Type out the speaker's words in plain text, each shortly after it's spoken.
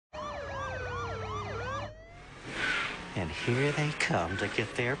And here they come to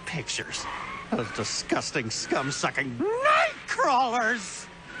get their pictures. Those disgusting, scum-sucking Nightcrawlers!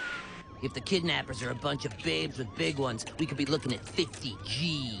 If the kidnappers are a bunch of babes with big ones, we could be looking at 50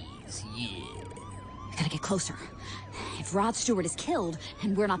 G's, yeah. Gotta get closer. If Rod Stewart is killed,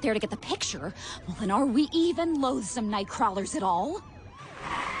 and we're not there to get the picture, well then are we even loathsome Nightcrawlers at all?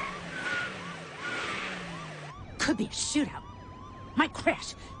 Could be a shootout. Might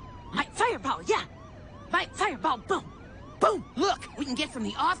crash. Might fireball, yeah! Might fireball, boom! Boom! Look! We can get from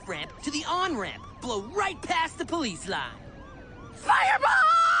the off-ramp to the on-ramp. Blow right past the police line. Fireball!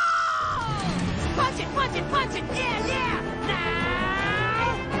 Punch it! Punch it! Punch it! Yeah, yeah!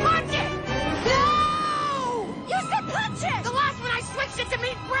 Now! Punch it! No! You said punch it! The last one I switched it to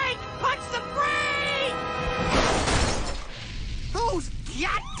mean break! Punch the break! Those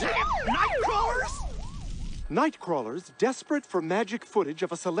goddamn Nightcrawlers! Nightcrawlers, desperate for magic footage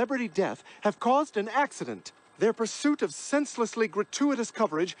of a celebrity death, have caused an accident. Their pursuit of senselessly gratuitous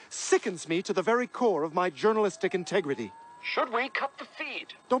coverage sickens me to the very core of my journalistic integrity. Should we cut the feed?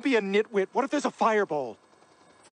 Don't be a nitwit. What if there's a fireball?